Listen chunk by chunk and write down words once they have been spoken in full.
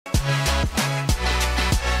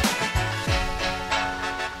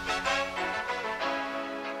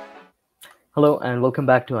Hello and welcome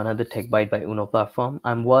back to another Tech Byte by Uno platform.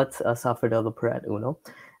 I'm Watts, a software developer at Uno,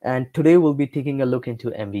 and today we'll be taking a look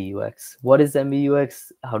into MVUX. What is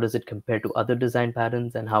MVUX? How does it compare to other design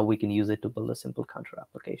patterns, and how we can use it to build a simple counter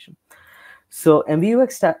application? So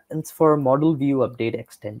MVUX stands for Model View Update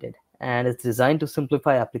Extended, and it's designed to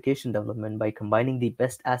simplify application development by combining the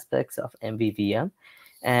best aspects of MVVM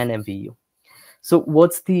and MVU. So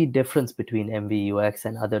what's the difference between MVUX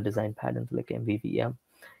and other design patterns like MVVM?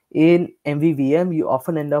 In MVVM, you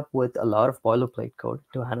often end up with a lot of boilerplate code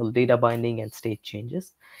to handle data binding and state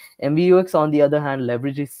changes. MVUX, on the other hand,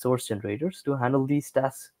 leverages source generators to handle these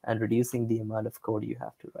tasks and reducing the amount of code you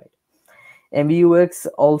have to write. MVUX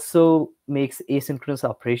also makes asynchronous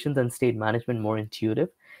operations and state management more intuitive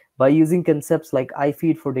by using concepts like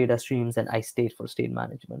iFeed for data streams and iState for state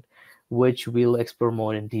management, which we'll explore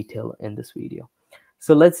more in detail in this video.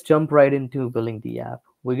 So let's jump right into building the app.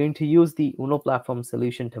 We're going to use the Uno platform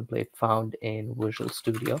solution template found in Visual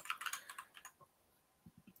Studio,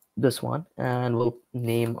 this one, and we'll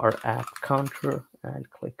name our app counter and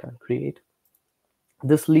click on create.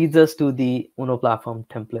 This leads us to the Uno platform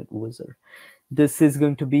template wizard. This is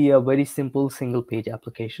going to be a very simple single page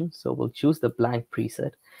application. So we'll choose the blank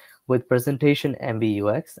preset with presentation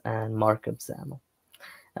MVUX and markup XAML.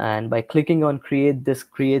 And by clicking on create, this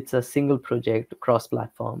creates a single project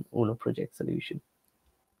cross-platform Uno project solution.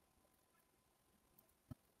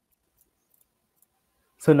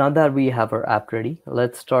 So now that we have our app ready,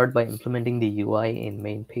 let's start by implementing the UI in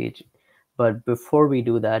main page. But before we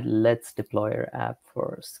do that, let's deploy our app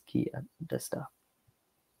for Skia desktop.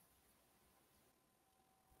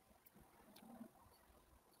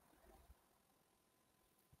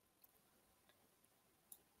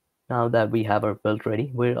 Now that we have our build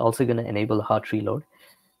ready, we're also going to enable hot reload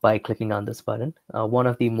by clicking on this button, one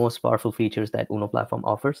of the most powerful features that Uno platform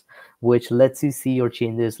offers, which lets you see your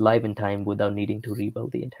changes live in time without needing to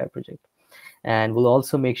rebuild the entire project. And we'll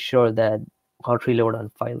also make sure that hot reload on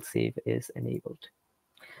file save is enabled.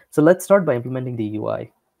 So let's start by implementing the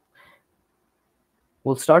UI.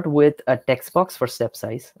 We'll start with a text box for step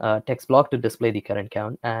size, a text block to display the current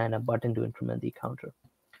count, and a button to increment the counter.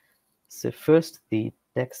 So first, the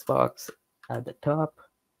text box at the top,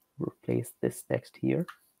 replace this text here.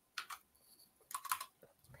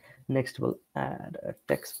 Next, we'll add a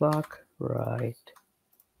text block right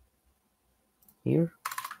here.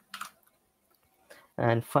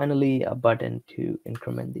 And finally, a button to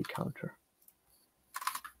increment the counter.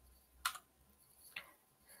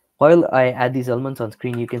 While I add these elements on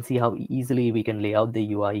screen, you can see how easily we can lay out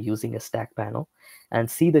the UI using a stack panel and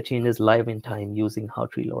see the changes live in time using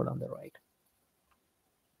hot reload on the right.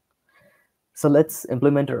 So let's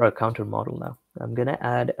implement our counter model now. I'm going to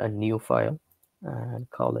add a new file and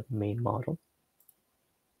call it main model.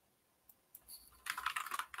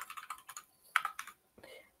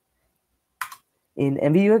 In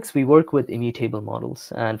MVUX, we work with immutable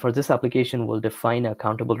models, and for this application, we'll define a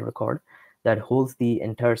countable record that holds the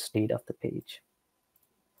entire state of the page.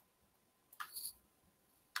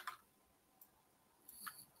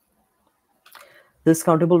 This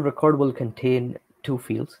countable record will contain two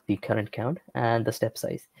fields, the current count and the step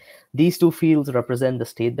size. These two fields represent the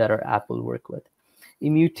state that our app will work with.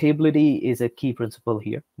 Immutability is a key principle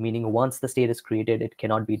here, meaning once the state is created, it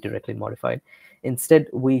cannot be directly modified. Instead,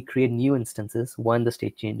 we create new instances when the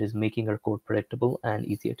state changes, making our code predictable and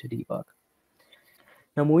easier to debug.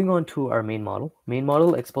 Now moving on to our main model. Main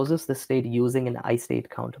model exposes the state using an iState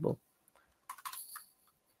countable.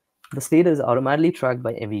 The state is automatically tracked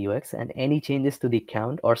by MVUX, and any changes to the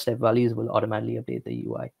count or step values will automatically update the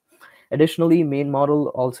UI. Additionally, main model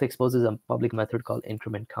also exposes a public method called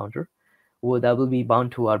increment counter, that will be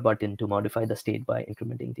bound to our button to modify the state by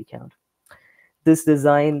incrementing the count. This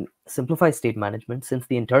design simplifies state management since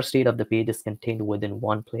the entire state of the page is contained within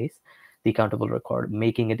one place, the countable record,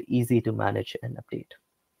 making it easy to manage and update.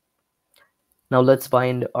 Now let's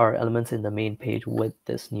bind our elements in the main page with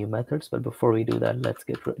this new methods. But before we do that, let's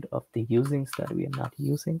get rid of the usings that we are not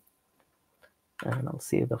using. And I'll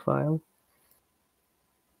save the file.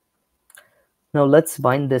 Now let's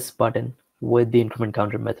bind this button with the increment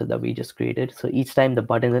counter method that we just created. So each time the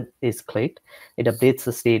button is clicked, it updates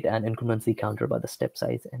the state and increments the counter by the step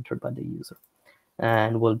size entered by the user.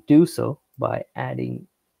 And we'll do so by adding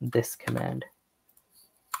this command.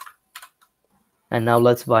 And now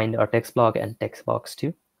let's bind our text block and text box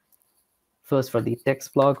too. First, for the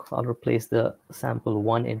text block, I'll replace the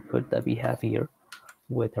sample1 input that we have here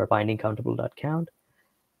with our binding countable.count.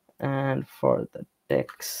 And for the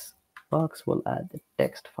text box, we'll add the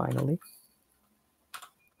text finally.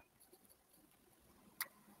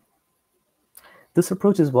 This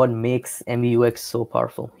approach is what makes MVUX so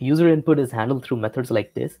powerful. User input is handled through methods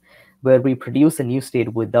like this, where we produce a new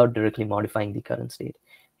state without directly modifying the current state,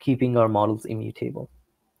 keeping our models immutable.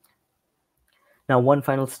 Now, one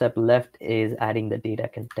final step left is adding the data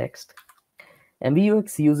context.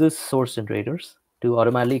 MVUX uses source generators to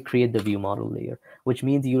automatically create the view model layer, which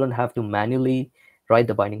means you don't have to manually write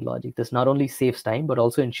the binding logic. This not only saves time, but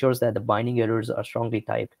also ensures that the binding errors are strongly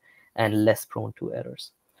typed and less prone to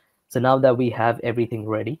errors. So now that we have everything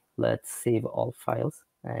ready, let's save all files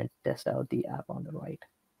and test out the app on the right.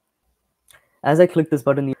 As I click this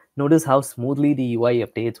button, notice how smoothly the UI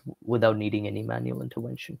updates without needing any manual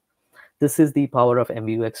intervention. This is the power of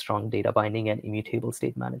MVUX strong data binding and immutable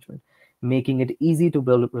state management, making it easy to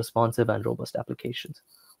build responsive and robust applications.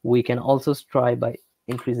 We can also try by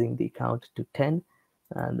increasing the count to 10,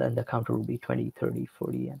 and then the counter will be 20, 30,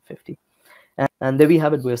 40, and 50. And there we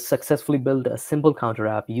have it. We've successfully built a simple counter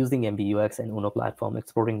app using MVUX and UNO platform,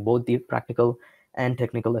 exploring both the practical and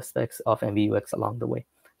technical aspects of MVUX along the way.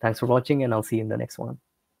 Thanks for watching, and I'll see you in the next one.